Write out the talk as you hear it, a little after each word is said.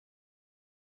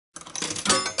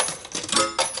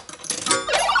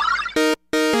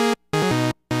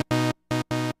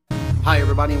Hi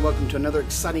everybody and welcome to another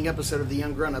exciting episode of the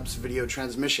Ungrownups video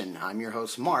transmission. I'm your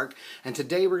host Mark, and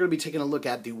today we're going to be taking a look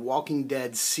at the Walking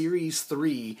Dead Series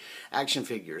 3 action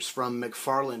figures from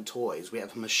McFarlane Toys. We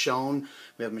have Michonne,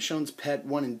 Michonne's Pet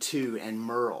 1 and 2, and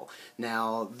Merle.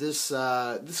 Now this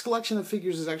collection of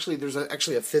figures is there's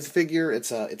actually a fifth figure.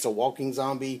 It's a walking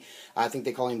zombie. I think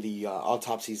they call him the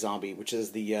autopsy zombie, which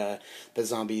is the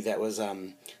zombie that was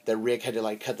that Rick had to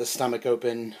like cut the stomach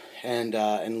open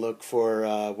and look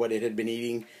for what it had been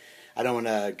eating. I don't want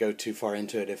to go too far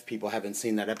into it if people haven't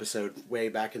seen that episode way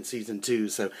back in season 2,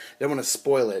 so I don't want to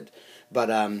spoil it. But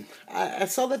I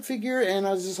saw that figure and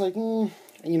I was just like, you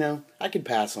know, I could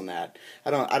pass on that.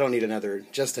 I don't need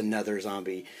another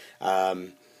zombie.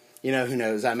 You know, who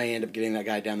knows? I may end up getting that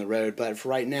guy down the road, but for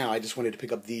right now, I just wanted to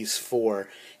pick up these four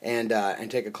and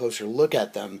take a closer look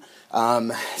at them.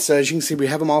 So as you can see, we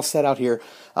have them all set out here.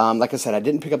 Like I said, I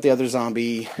didn't pick up the other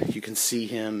zombie. You can see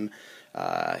him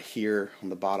here on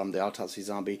the bottom, the autopsy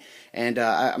zombie. And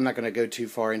I'm not going to go too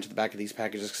far into the back of these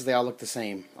packages because they all look the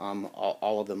same.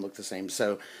 All of them look the same.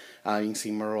 So you can see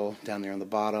Merle down there on the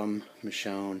bottom,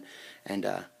 Michonne, and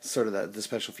sort of the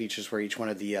special features where each one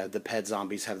of the pet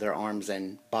zombies have their arms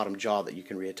and bottom jaw that you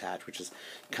can reattach, which is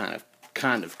kind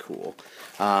of cool.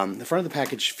 The front of the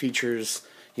package features,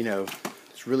 you know,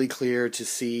 it's really clear to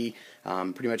see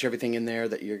pretty much everything in there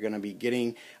that you're going to be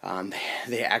getting.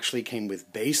 They actually came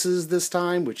with bases this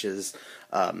time, which is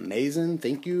amazing.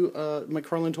 Thank you,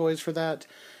 McFarlane Toys, for that.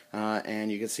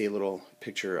 And you can see a little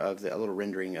picture of a little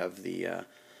rendering of the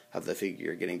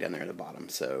figure getting down there at the bottom.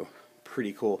 So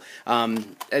pretty cool.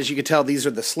 As you can tell, these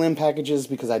are the slim packages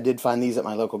because I did find these at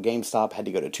my local GameStop. Had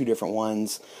to go to 2 different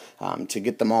ones to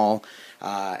get them all,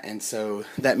 and so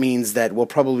that means that we'll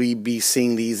probably be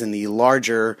seeing these in the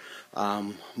larger,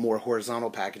 more horizontal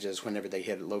packages whenever they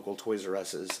hit local Toys R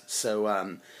Us's.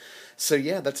 So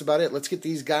yeah, that's about it. Let's get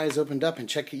these guys opened up and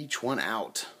check each one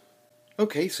out.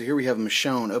 Okay, so here we have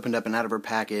Michonne opened up and out of her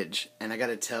package, and I got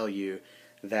to tell you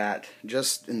that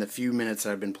just in the few minutes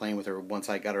that I've been playing with her once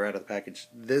I got her out of the package,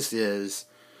 this is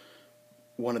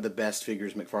one of the best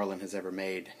figures McFarlane has ever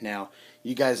made. Now,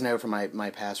 you guys know from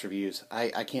my past reviews,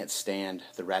 I can't stand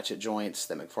the ratchet joints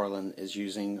that McFarlane is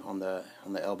using on the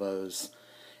elbows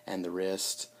and the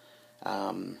wrist,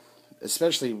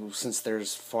 especially since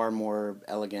there's far more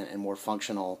elegant and more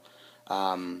functional,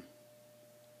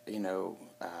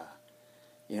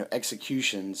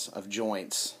 executions of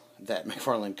joints that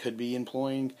McFarlane could be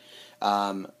employing.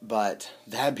 But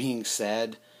that being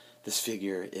said, this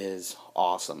figure is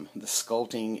awesome. The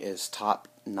sculpting is top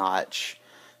notch.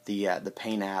 The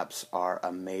paint apps are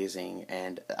amazing,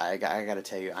 and I gotta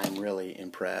tell you, I'm really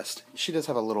impressed. She does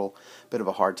have a little bit of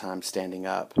a hard time standing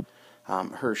up.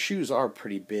 Her shoes are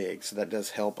pretty big, so that does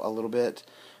help a little bit.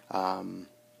 But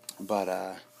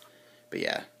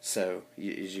yeah, so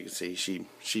as you can see, she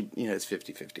it's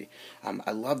 50-50.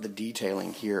 I love the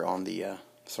detailing here on the.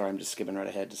 Sorry, I'm just skipping right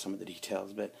ahead to some of the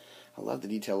details, but I love the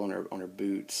detail on her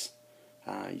boots.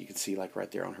 You can see like right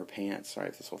there on her pants. Sorry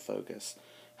if this will focus.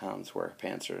 It's where her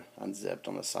pants are unzipped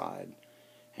on the side,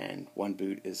 and one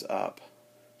boot is up,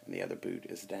 and the other boot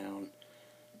is down.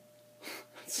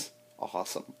 It's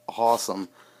awesome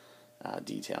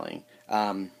detailing.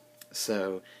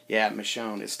 So yeah,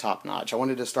 Michonne is top notch. I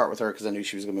wanted to start with her because I knew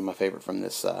she was going to be my favorite from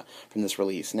this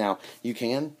release. Now you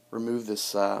can remove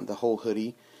this the whole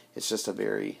hoodie. It's just a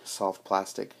very soft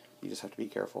plastic. You just have to be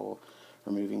careful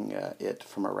removing it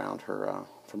from around her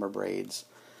from her braids,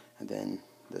 and then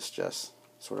this just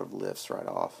sort of lifts right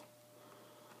off.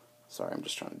 Sorry, I'm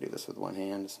just trying to do this with one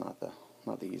hand. It's not the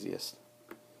easiest.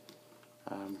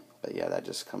 But yeah, that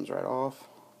just comes right off,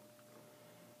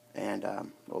 and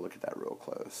we'll look at that real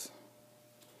close.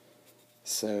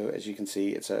 So as you can see,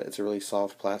 it's a really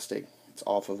soft plastic. It's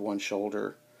off of one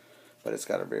shoulder, but it's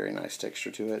got a very nice texture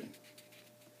to it. It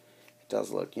does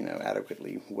look,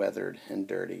 adequately weathered and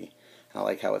dirty. I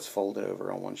like how it's folded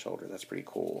over on one shoulder. That's pretty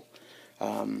cool.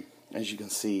 As you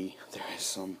can see, there is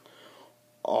some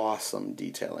awesome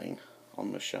detailing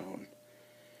on Michonne.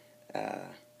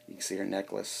 You can see her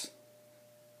necklace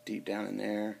deep down in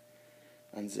there,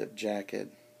 unzipped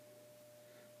jacket,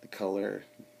 the color.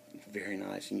 Very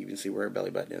nice, and you can see where her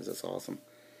belly button is. That's awesome.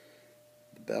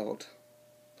 The belt,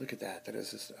 look at that. That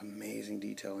is just amazing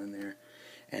detail in there.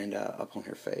 And up on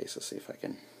her face, let's see if I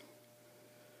can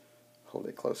hold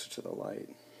it closer to the light.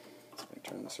 Let me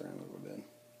turn this around a little bit.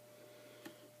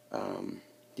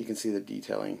 You can see the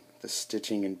detailing, the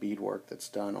stitching and beadwork that's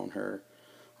done on her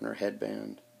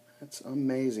headband. That's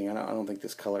amazing. I don't think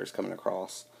this color is coming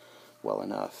across well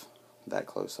enough that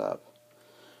close up,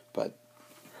 but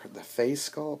the face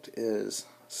sculpt is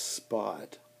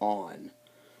spot on.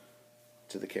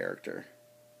 to the character.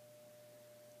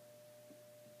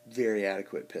 Very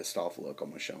adequate pissed off look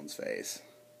on Michonne's face.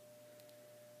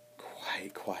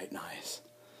 Quite nice.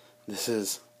 This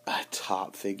is a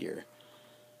top figure.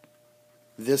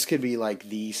 This could be like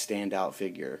the standout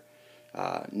figure.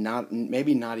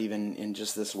 Maybe not even in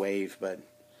just this wave, but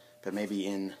maybe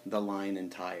in the line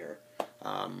entire.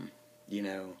 You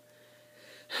know,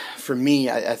 for me,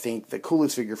 I think the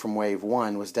coolest figure from Wave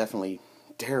 1 was definitely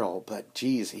Daryl, but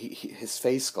geez, his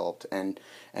face sculpt and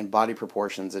body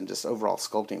proportions and just overall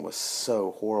sculpting was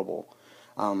so horrible.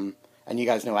 And you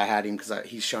guys know I had him because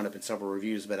he's shown up in several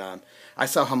reviews, but I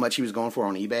saw how much he was going for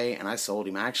on eBay, and I sold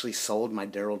him. I actually sold my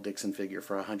Merle Dixon figure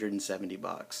for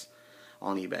 $170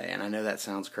 on eBay, and I know that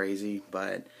sounds crazy,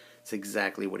 but it's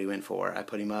exactly what he went for. I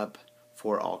put him up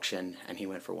for auction, and he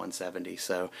went for $170.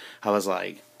 So I was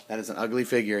like, that is an ugly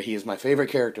figure. He is my favorite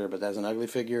character, but that's an ugly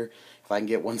figure. If I can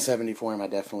get $170 for him, I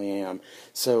definitely am.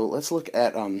 So let's look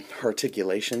at her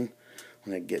articulation.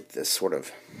 I'm going to get this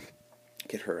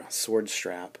get her sword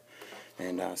strap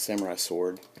and samurai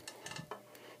sword.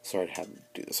 Sorry to have to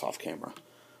do this off camera.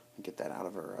 Get that out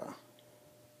of her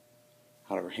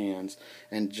hands.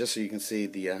 And just so you can see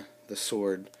the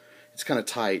sword, it's kind of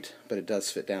tight, but it does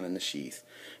fit down in the sheath.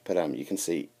 But you can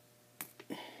see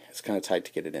it's kind of tight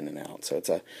to get it in and out. So it's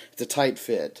a tight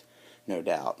fit, no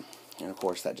doubt. And of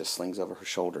course that just slings over her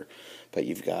shoulder. But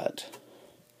you've got,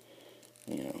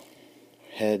 you know,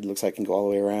 head looks like it can go all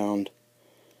the way around,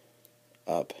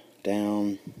 up,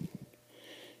 down.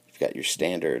 You've got your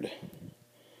standard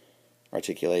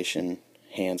articulation.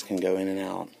 Hands can go in and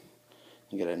out.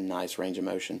 You get a nice range of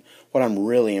motion. What I'm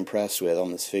really impressed with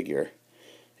on this figure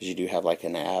is you do have like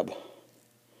an ab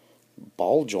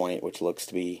ball joint, which looks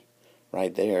to be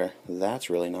right there. That's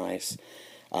really nice.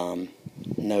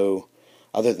 No,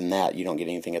 other than that, you don't get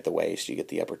anything at the waist. You get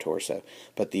the upper torso,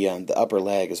 but the upper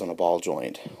leg is on a ball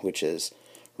joint, which is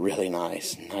really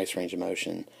nice. Nice range of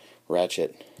motion.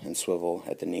 Ratchet and swivel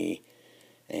at the knee,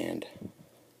 and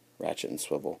ratchet and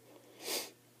swivel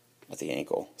at the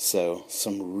ankle. So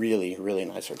some really, really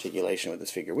nice articulation with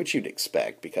this figure, which you'd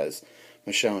expect because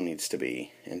Michonne needs to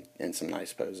be in some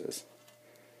nice poses.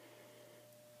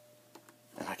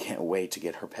 And I can't wait to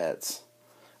get her pets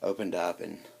opened up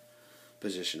and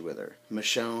positioned with her.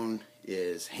 Michonne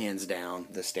is hands down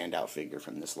the standout figure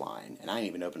from this line, and I ain't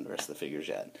even opened the rest of the figures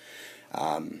yet.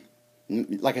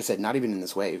 Like I said, not even in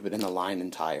this wave, but in the line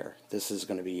entire, this is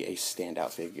going to be a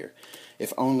standout figure.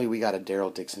 If only we got a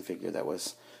Merle Dixon figure that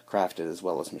was crafted as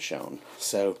well as Michonne.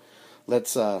 So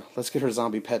let's get her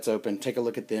zombie pets open, take a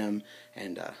look at them,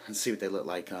 and see what they look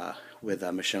like with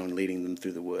Michonne leading them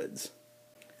through the woods.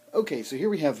 Okay, so here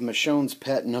we have Michonne's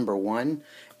pet number 1,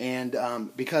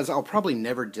 and because I'll probably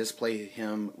never display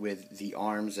him with the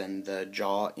arms and the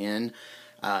jaw in,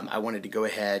 I wanted to go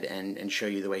ahead and show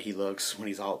you the way he looks when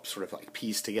he's all sort of like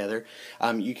pieced together.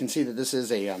 You can see that this is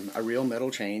a real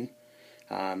metal chain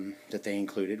that they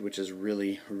included, which is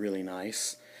really, really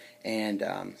nice. And,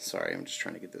 sorry, I'm just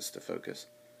trying to get this to focus.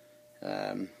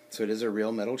 So it is a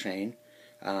real metal chain.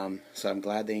 So I'm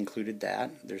glad they included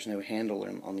that. There's no handle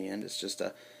on the end. It's just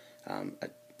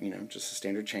just a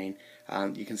standard chain.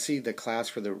 You can see the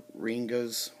clasp where the ring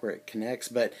goes, where it connects,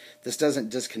 but this doesn't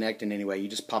disconnect in any way. You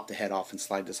just pop the head off and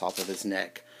slide this off of his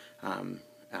neck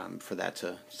for that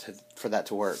to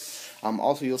work.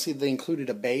 Also, you'll see they included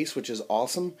a base, which is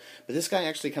awesome, but this guy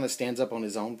actually kind of stands up on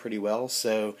his own pretty well,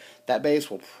 so that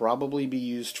base will probably be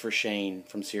used for Shane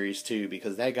from Series 2,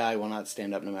 because that guy will not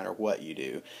stand up no matter what you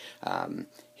do.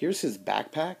 Here's his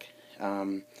backpack. I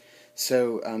don't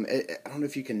know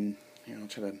if you can, I'll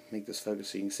try to make this focus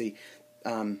so you can see.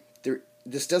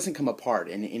 This doesn't come apart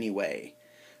in any way.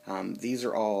 These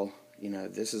are all,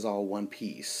 this is all one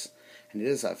piece, and it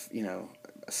is a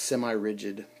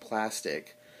semi-rigid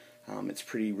plastic. It's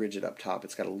pretty rigid up top.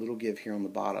 It's got a little give here on the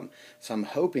bottom. So I'm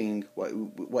hoping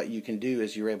what you can do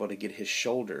is you're able to get his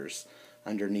shoulders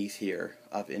underneath here,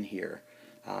 up in here,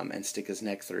 and stick his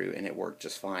neck through, and it worked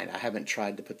just fine. I haven't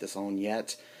tried to put this on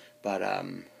yet, but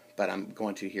I'm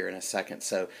going to here in a second.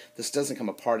 So this doesn't come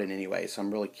apart in any way, so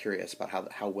I'm really curious about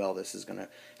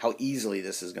how easily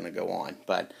this is gonna go on.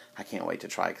 But I can't wait to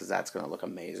try, because that's gonna look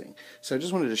amazing. So I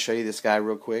just wanted to show you this guy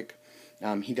real quick.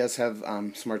 He does have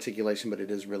some articulation, but it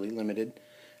is really limited.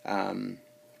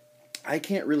 I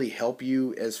can't really help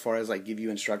you as far as like give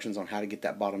you instructions on how to get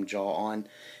that bottom jaw on.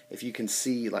 If you can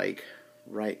see, like,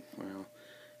 I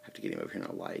have to get him over here in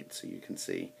a light so you can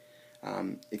see.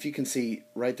 If you can see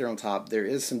right there on top, there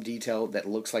is some detail that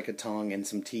looks like a tongue and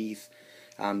some teeth.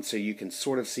 so you can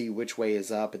sort of see which way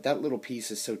is up. But that little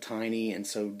piece is so tiny and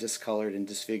so discolored and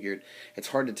disfigured, it's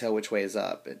hard to tell which way is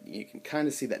up. You can kind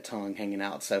of see that tongue hanging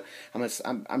out. So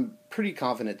I'm pretty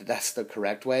confident that that's the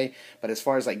correct way. But as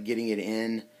far as like getting it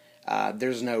in,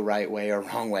 there's no right way or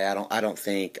wrong way. I don't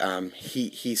think.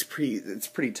 It's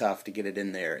pretty tough to get it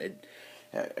in there.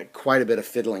 Quite a bit of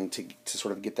fiddling to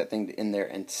sort of get that thing in there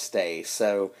and stay.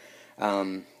 So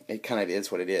it kind of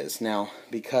is what it is. Now,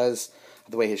 because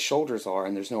of the way his shoulders are,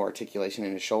 and there's no articulation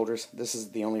in his shoulders, this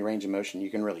is the only range of motion you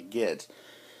can really get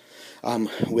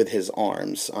with his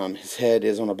arms. His head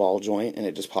is on a ball joint, and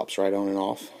it just pops right on and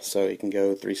off. So you can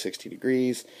go 360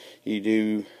 degrees.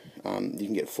 You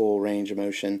can get full range of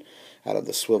motion out of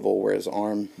the swivel where his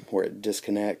arm, where it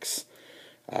disconnects.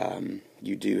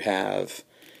 You do have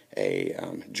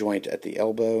a joint at the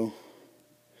elbow,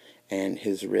 and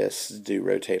his wrists do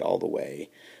rotate all the way.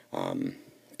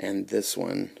 And this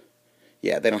one,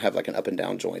 yeah, they don't have like an up and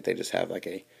down joint. They just have like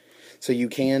a, so you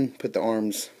can put the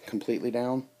arms completely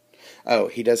down. Oh,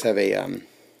 he does have a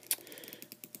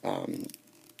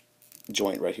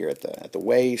joint right here at the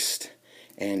waist,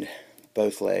 and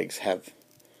both legs have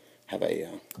a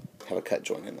cut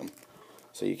joint in them,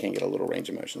 so you can get a little range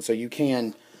of motion. So you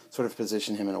can sort of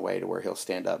position him in a way to where he'll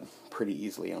stand up pretty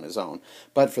easily on his own.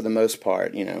 But for the most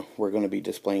part, we're going to be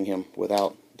displaying him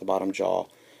without the bottom jaw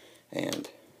and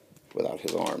without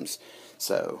his arms.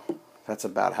 So that's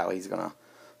about how he's going to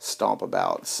stomp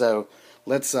about. So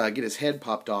let's get his head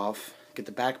popped off, get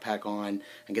the backpack on,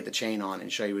 and get the chain on,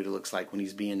 and show you what it looks like when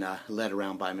he's being led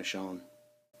around by Michonne.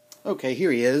 Okay,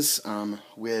 here he is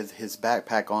with his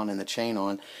backpack on and the chain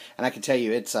on, and I can tell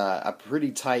you it's a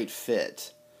pretty tight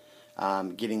fit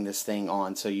getting this thing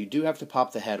on. So you do have to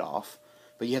pop the head off,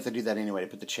 but you have to do that anyway to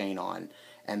put the chain on.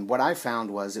 And what I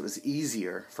found was it was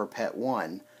easier for Pet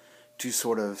 1 to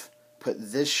sort of put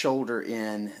this shoulder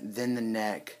in, then the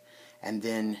neck, and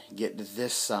then get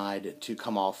this side to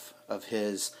come off of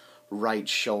his right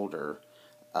shoulder,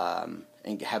 and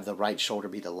have the right shoulder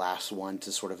be the last one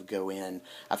to sort of go in.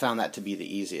 I found that to be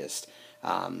the easiest,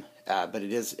 but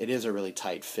it is a really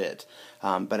tight fit.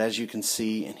 But as you can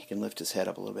see, and he can lift his head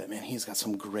up a little bit, man, he's got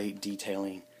some great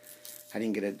detailing. I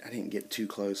didn't get too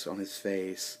close on his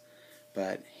face,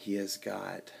 but he has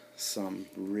got some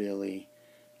really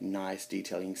nice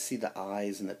detailing. You can see the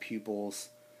eyes and the pupils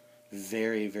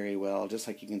very, very well, just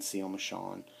like you can see on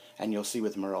Michonne. And you'll see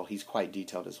with Merle, he's quite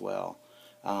detailed as well.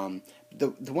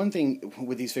 The one thing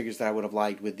with these figures that I would have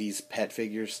liked with these pet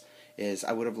figures is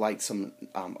I would have liked some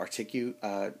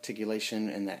articulation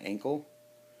in the ankle.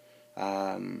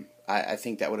 I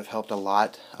think that would have helped a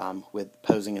lot with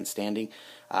posing and standing.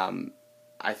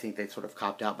 I think they sort of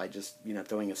copped out by just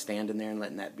throwing a stand in there and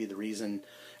letting that be the reason,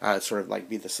 sort of like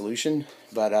be the solution.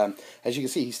 But as you can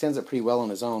see, he stands up pretty well on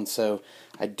his own. So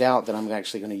I doubt that I'm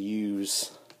actually going to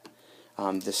use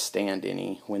this stand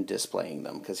any when displaying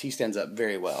them, because he stands up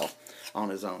very well on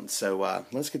his own. So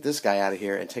let's get this guy out of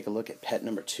here and take a look at pet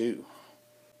number 2.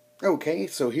 Okay,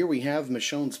 so here we have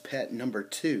Michonne's pet number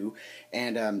 2,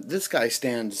 and this guy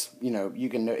stands, you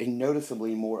can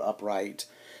noticeably more upright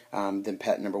than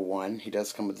pet number 1. He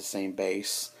does come with the same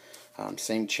base,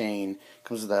 same chain,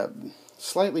 comes with a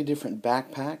slightly different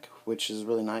backpack, which is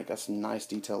really nice. Got some nice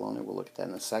detail on it. We'll look at that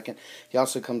in a second. He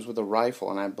also comes with a rifle,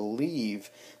 and I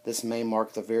believe this may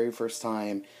mark the very first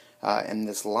time in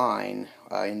this line,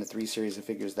 in the 3 series of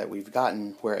figures that we've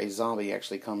gotten, where a zombie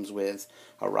actually comes with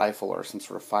a rifle or some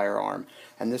sort of firearm.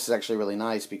 And this is actually really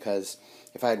nice, because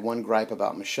if I had one gripe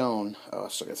about Michonne, oh, I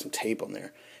still got some tape on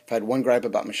there. If I had one gripe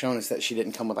about Michonne, it's that she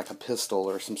didn't come with like a pistol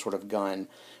or some sort of gun.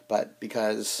 But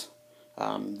because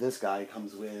this guy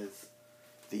comes with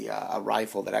a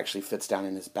rifle that actually fits down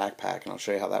in his backpack, and I'll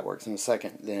show you how that works in a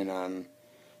second,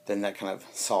 then that kind of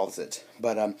solves it.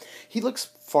 But he looks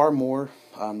far more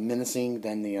menacing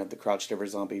than the crouched over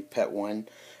zombie pet 1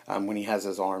 when he has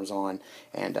his arms on,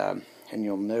 and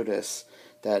you'll notice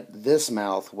that this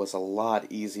mouth was a lot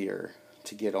easier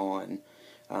to get on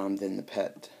than the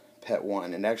pet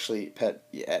 1, and actually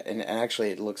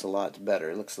actually it looks a lot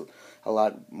better. It looks a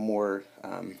lot more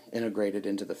integrated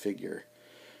into the figure.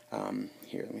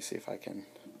 Here, let me see if I can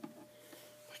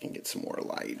get some more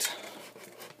light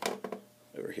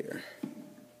over here.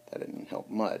 That didn't help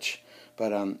much,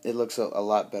 but it looks a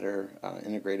lot better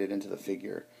integrated into the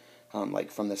figure.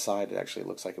 Like from the side, it actually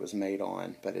looks like it was made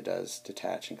on, but it does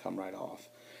detach and come right off.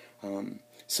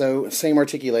 So same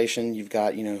articulation. You've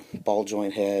got ball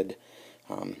joint head.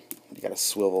 You got a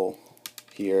swivel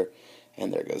here,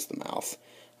 and there goes the mouth.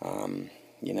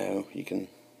 You can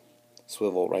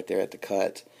swivel right there at the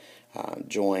cut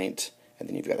joint, and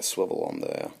then you've got a swivel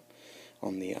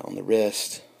on the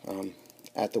wrist.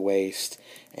 at the waist,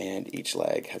 and each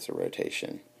leg has a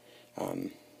rotation. A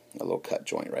little cut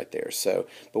joint right there. So,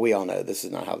 but we all know this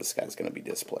is not how this guy's going to be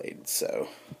displayed. So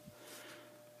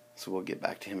we'll get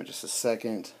back to him in just a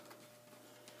second.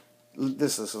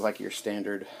 This is like your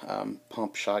standard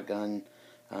pump shotgun.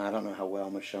 I don't know how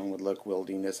well Michonne would look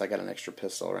wielding this. I got an extra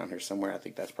pistol around here somewhere. I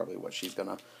think that's probably what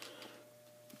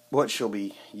she'll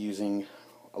be using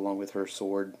along with her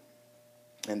sword.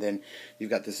 And then you've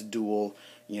got this dual,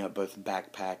 both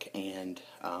backpack and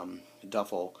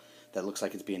duffel that looks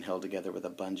like it's being held together with a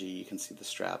bungee. You can see the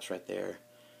straps right there.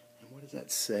 And what does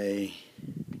that say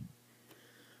on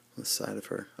the side of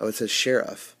her? Oh, it says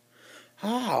sheriff.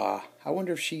 I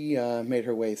wonder if she made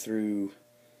her way through.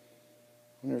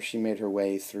 I wonder if she made her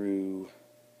way through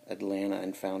Atlanta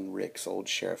and found Rick's old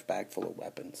sheriff bag full of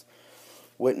weapons.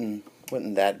 Wouldn't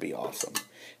that be awesome?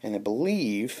 And I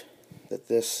believe that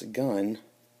this gun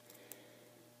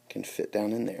can fit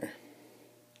down in there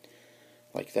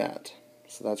like that.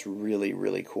 So that's really,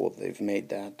 really cool. They've made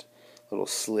that little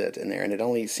slit in there, and it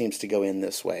only seems to go in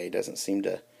this way. It doesn't seem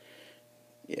to,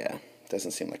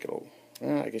 doesn't seem like it'll,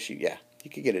 I guess you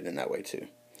could get it in that way too.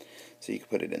 So you can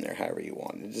put it in there however you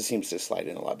want. It just seems to slide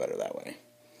in a lot better that way.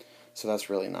 So that's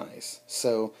really nice.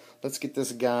 So let's get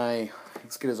this guy,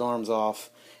 let's get his arms off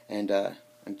and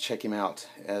check him out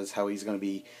as how he's going to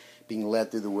be being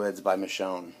led through the woods by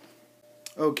Michonne.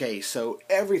 Okay, so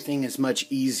everything is much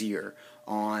easier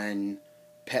on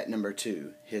pet number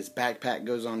 2. His backpack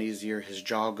goes on easier, his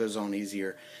jaw goes on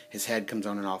easier, his head comes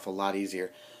on and off a lot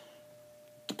easier.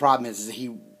 The problem is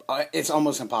it's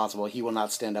almost impossible. He will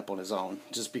not stand up on his own,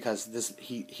 just because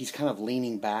he's kind of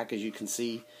leaning back, as you can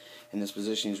see in this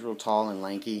position. He's real tall and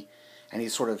lanky, and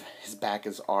his back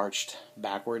is arched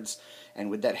backwards, and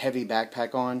with that heavy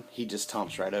backpack on, he just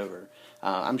tumps right over.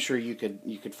 I'm sure you could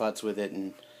futz with it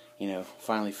and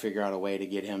finally figure out a way to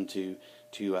get him to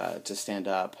stand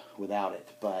up without it.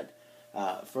 But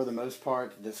for the most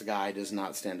part, this guy does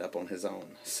not stand up on his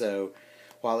own. So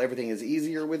while everything is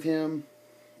easier with him,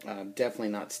 definitely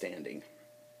not standing.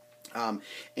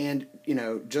 And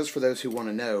just for those who want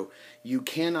to know, you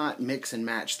cannot mix and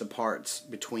match the parts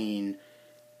between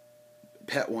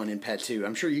Pet 1 and Pet 2.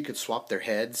 I'm sure you could swap their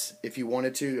heads if you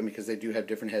wanted to, because they do have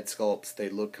different head sculpts. They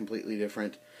look completely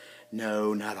different.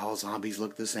 No, not all zombies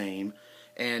look the same.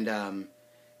 But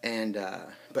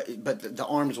the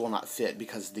arms will not fit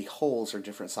because the holes are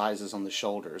different sizes on the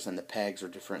shoulders and the pegs are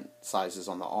different sizes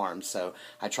on the arms. So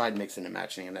I tried mixing and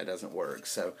matching and that doesn't work.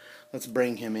 So let's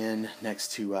bring him in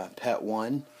next to Pet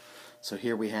 1. So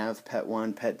here we have Pet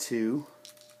 1, Pet 2,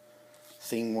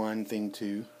 Thing 1, Thing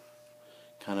 2,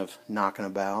 kind of knocking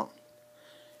about.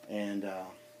 And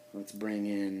let's bring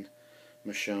in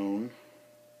Michonne.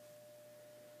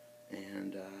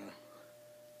 And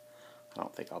I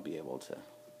don't think I'll be able to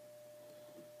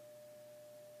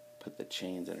put the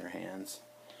chains in her hands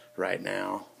right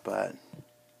now, but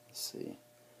let's see.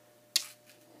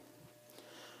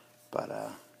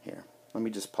 But here, let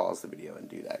me just pause the video and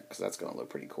do that, because that's going to look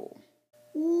pretty cool.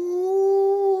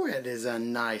 Ooh, it is a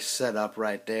nice setup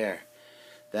right there.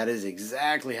 That is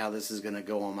exactly how this is going to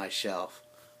go on my shelf.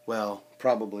 Well,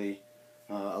 probably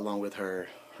along with her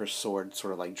sword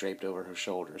sort of like draped over her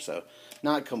shoulder. So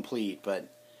not complete, but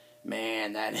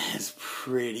man, that is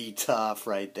pretty tough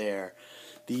right there.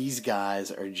 These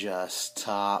guys are just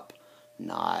top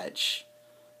notch.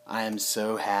 I am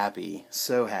so happy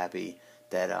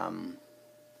that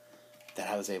that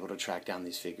I was able to track down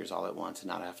these figures all at once and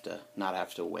not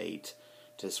have to wait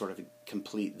to sort of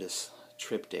complete this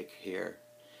triptych here.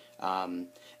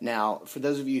 Now, for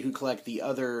those of you who collect the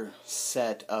other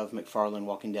set of McFarlane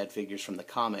Walking Dead figures from the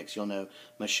comics, you'll know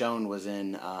Michonne was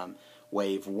in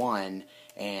Wave 1,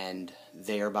 and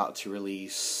they're about to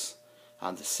release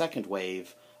the second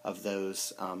wave of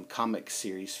those comic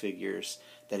series figures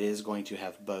that is going to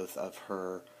have both of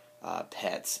her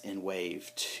pets in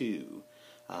Wave 2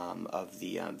 of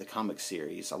the comic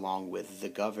series, along with the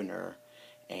Governor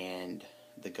and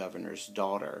the Governor's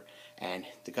daughter. And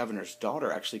the Governor's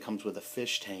daughter actually comes with a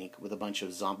fish tank with a bunch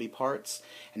of zombie parts,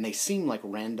 and they seem like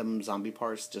random zombie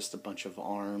parts, just a bunch of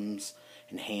arms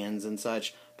and hands and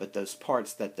such, but those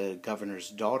parts that the Governor's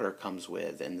daughter comes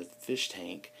with in the fish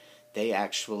tank, they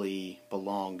actually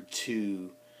belong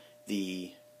to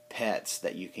the pets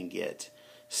that you can get.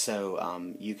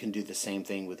 So you can do the same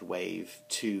thing with Wave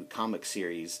 2 comic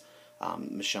series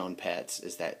Michonne pets,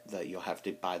 is that you'll have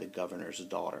to buy the Governor's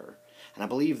daughter. And I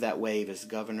believe that wave is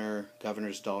Governor,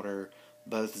 Governor's daughter,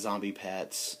 both zombie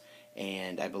pets,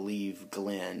 and I believe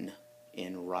Glenn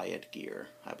in riot gear,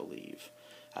 I believe.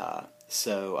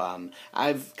 So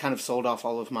I've kind of sold off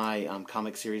all of my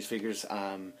comic series figures.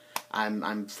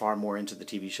 I'm far more into the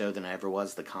TV show than I ever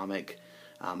was the comic.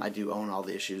 I do own all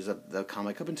the issues of the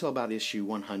comic up until about issue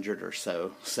 100 or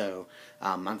so. So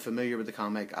I'm familiar with the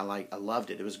comic. I loved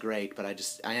it. It was great, but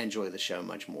I enjoy the show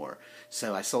much more.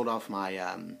 So I sold off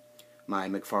my my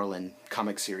McFarlane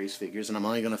comic series figures, and I'm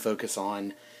only going to focus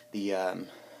on the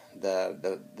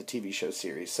TV show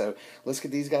series. So let's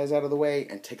get these guys out of the way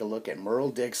and take a look at Merle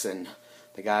Dixon,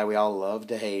 the guy we all love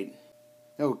to hate.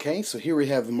 Okay, so here we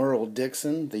have Merle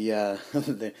Dixon,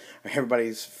 the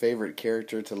everybody's favorite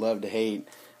character to love to hate.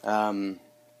 You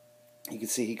can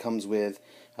see he comes with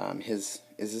is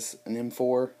this an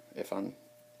M4? If I'm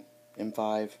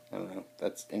M5, I don't know.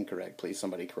 That's incorrect. Please,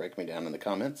 somebody correct me down in the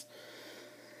comments.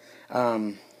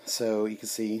 So you can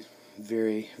see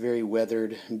very, very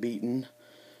weathered, beaten.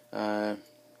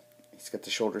 He's got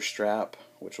the shoulder strap,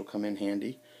 which will come in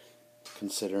handy,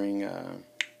 considering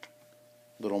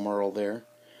little Merle there.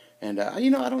 And I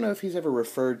don't know if he's ever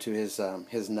referred to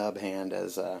his nub hand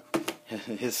as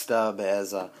his stub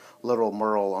as little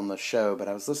Merle on the show, but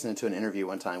I was listening to an interview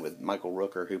one time with Michael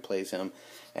Rooker, who plays him,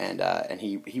 and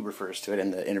he refers to it in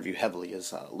the interview heavily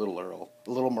as little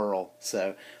Merle.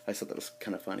 So I thought that was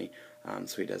kind of funny.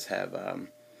 So he does have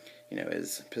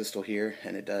his pistol here,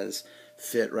 and it does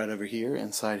fit right over here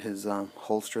inside his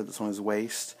holster that's on his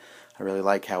waist. I really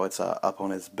like how it's up on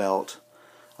his belt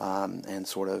and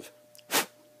sort of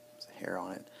hair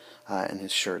on it, and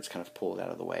his shirt's kind of pulled out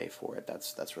of the way for it.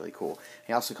 That's really cool.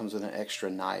 He also comes with an extra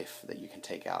knife that you can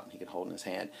take out and he can hold in his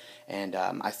hand. And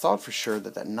I thought for sure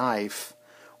that knife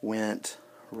went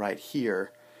right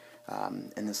here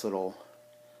in this little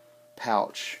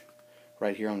pouch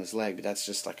right here on his leg, but that's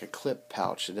just like a clip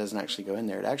pouch. It doesn't actually go in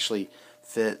there. It actually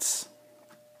fits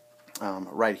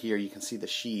right here. You can see the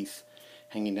sheath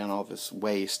hanging down off his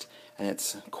waist, and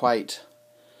it's quite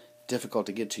difficult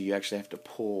to get to. You actually have to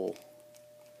pull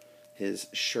his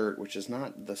shirt, which is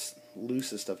not the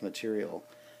loosest of material,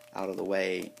 out of the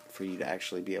way for you to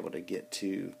actually be able to get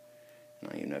to. I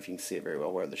don't even know if you can see it very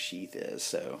well where the sheath is.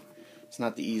 So it's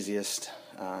not the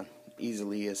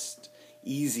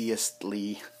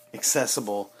easiestly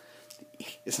accessible.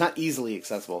 It's not easily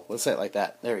accessible. Let's say it like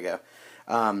that. There we go.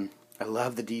 I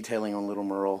love the detailing on little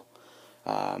Merle.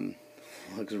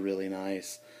 Looks really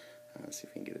nice. Let's see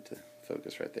if we can get it to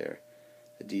focus right there.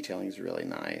 The detailing is really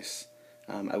nice.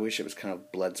 I wish it was kind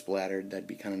of blood splattered. That'd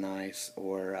be kind of nice.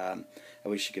 Or I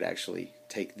wish you could actually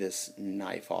take this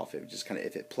knife off. It would just kind of,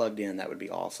 if it plugged in, that would be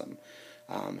awesome.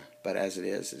 But as it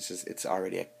is, it's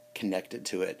already connected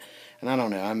to it. And I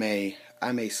don't know.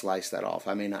 I may slice that off.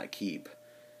 I may not keep.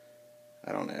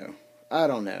 I don't know.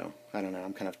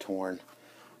 I'm kind of torn.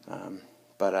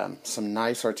 But some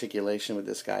nice articulation with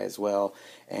this guy as well,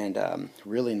 and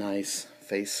really nice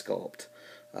face sculpt.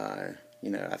 I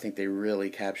think they really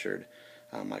captured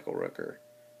Michael Rooker.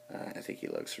 I think he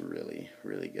looks really,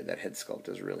 really good. That head sculpt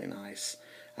is really nice.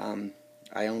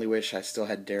 I only wish I still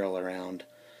had Daryl around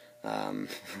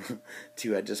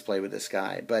to just play with this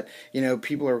guy. But,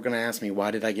 people are going to ask me,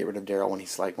 why did I get rid of Daryl when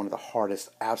he's like one of the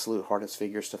absolute hardest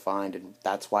figures to find, and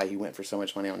that's why he went for so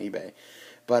much money on eBay.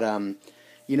 But,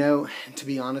 to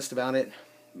be honest about it,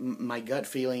 my gut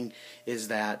feeling is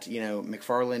that,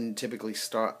 McFarlane typically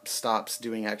stops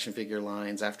doing action figure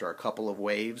lines after a couple of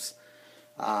waves.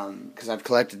 Because I've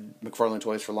collected McFarlane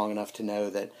toys for long enough to know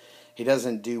that he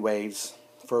doesn't do waves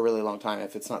for a really long time.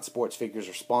 If it's not sports figures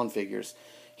or Spawn figures,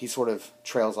 he sort of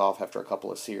trails off after a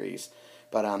couple of series.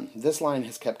 But this line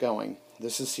has kept going.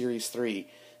 This is Series 3.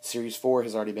 Series 4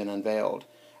 has already been unveiled.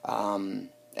 And,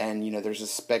 there's a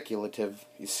speculative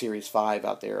Series 5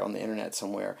 out there on the internet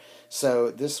somewhere.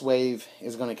 So this wave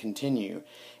is going to continue.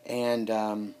 And,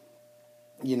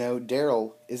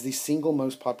 Daryl is the single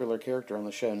most popular character on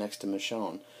the show next to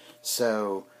Michonne.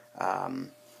 So,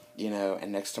 and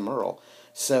next to Merle.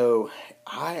 So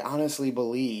I honestly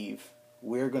believe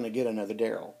we're going to get another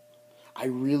Daryl. I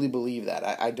really believe that.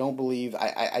 I don't believe...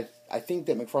 I think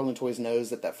that McFarlane Toys knows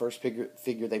that first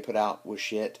figure they put out was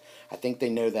shit. I think they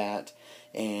know that.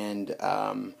 And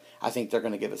I think they're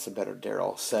going to give us a better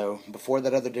Daryl. So before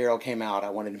that other Daryl came out,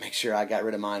 I wanted to make sure I got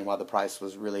rid of mine while the price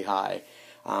was really high,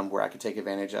 where I could take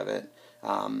advantage of it.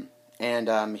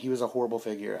 And he was a horrible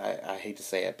figure. I hate to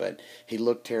say it, but he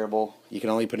looked terrible. You can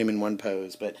only put him in one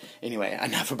pose. But anyway,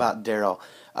 enough about Daryl.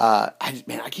 I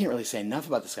can't really say enough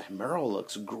about this guy. Merle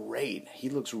looks great. He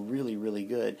looks really, really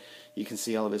good. You can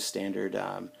see all of his standard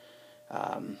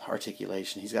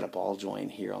articulation. He's got a ball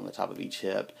joint here on the top of each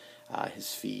hip.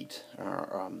 His feet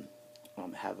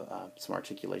have some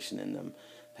articulation in them.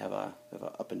 They have a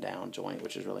up and down joint,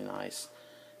 which is really nice.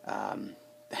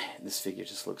 This figure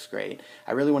just looks great.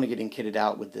 I really want to get him kitted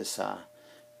out with this. I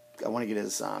want to get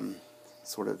his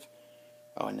sort of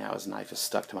Oh, and now his knife is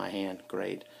stuck to my hand.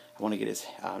 Great. I want to get his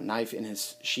knife in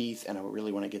his sheath, and I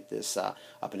really want to get this up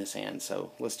in his hand.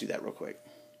 So let's do that real quick.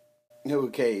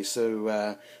 Okay,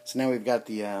 so now we've got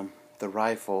the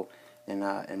rifle in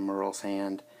Merle's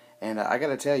hand, and I got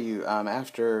to tell you,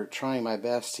 after trying my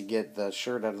best to get the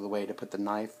shirt out of the way to put the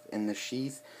knife in the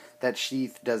sheath, that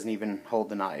sheath doesn't even hold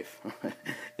the knife.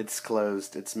 It's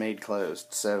closed. It's made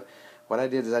closed. So what I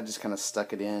did is I just kind of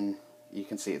stuck it in. You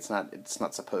can see it's not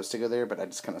supposed to go there, but I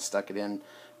just kind of stuck it in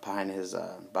behind his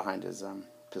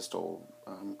pistol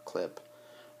clip,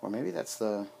 or maybe that's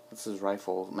his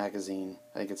rifle magazine.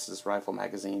 I think it's his rifle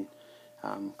magazine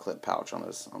clip pouch on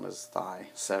his thigh.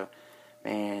 So,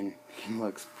 man, he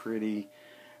looks pretty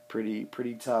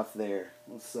tough there.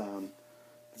 Let's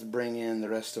bring in the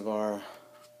rest of our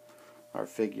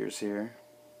figures here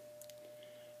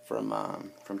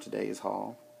from today's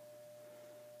haul.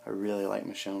 I really like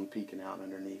Michonne peeking out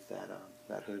underneath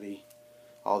that hoodie,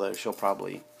 although she'll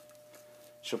probably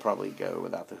go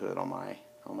without the hood on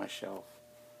my shelf.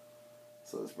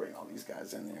 So let's bring all these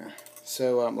guys in there.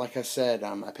 So like I said,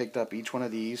 I picked up each one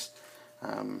of these.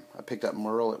 I picked up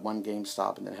Merle at one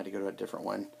GameStop and then had to go to a different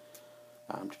one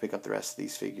to pick up the rest of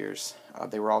these figures.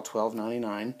 They were all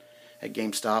 $12.99 at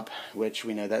GameStop, which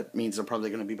we know that means they're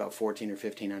probably going to be about $14 or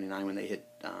 $15.99 when they hit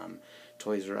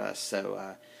Toys R Us.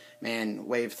 So man,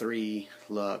 Wave 3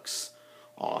 looks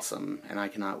awesome, and I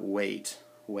cannot wait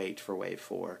for Wave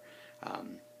 4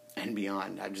 and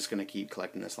beyond. I'm just going to keep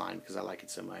collecting this line because I like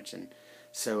it so much. And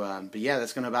so, but yeah,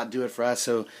 that's going to about do it for us.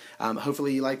 So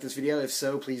hopefully you liked this video. If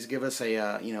so, please give us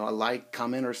a like,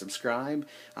 comment, or subscribe.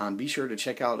 Be sure to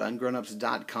check out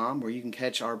Ungrownups.com, where you can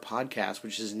catch our podcast,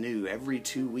 which is new every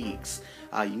 2 weeks.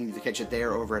 You can either catch it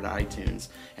there or over at iTunes.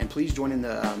 And please join in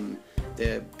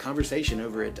the conversation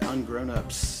over at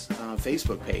Ungrownups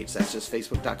Facebook page. That's just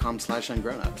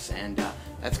facebook.com/Ungrownups. And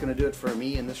that's going to do it for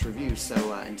me in this review.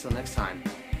 So until next time,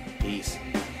 peace.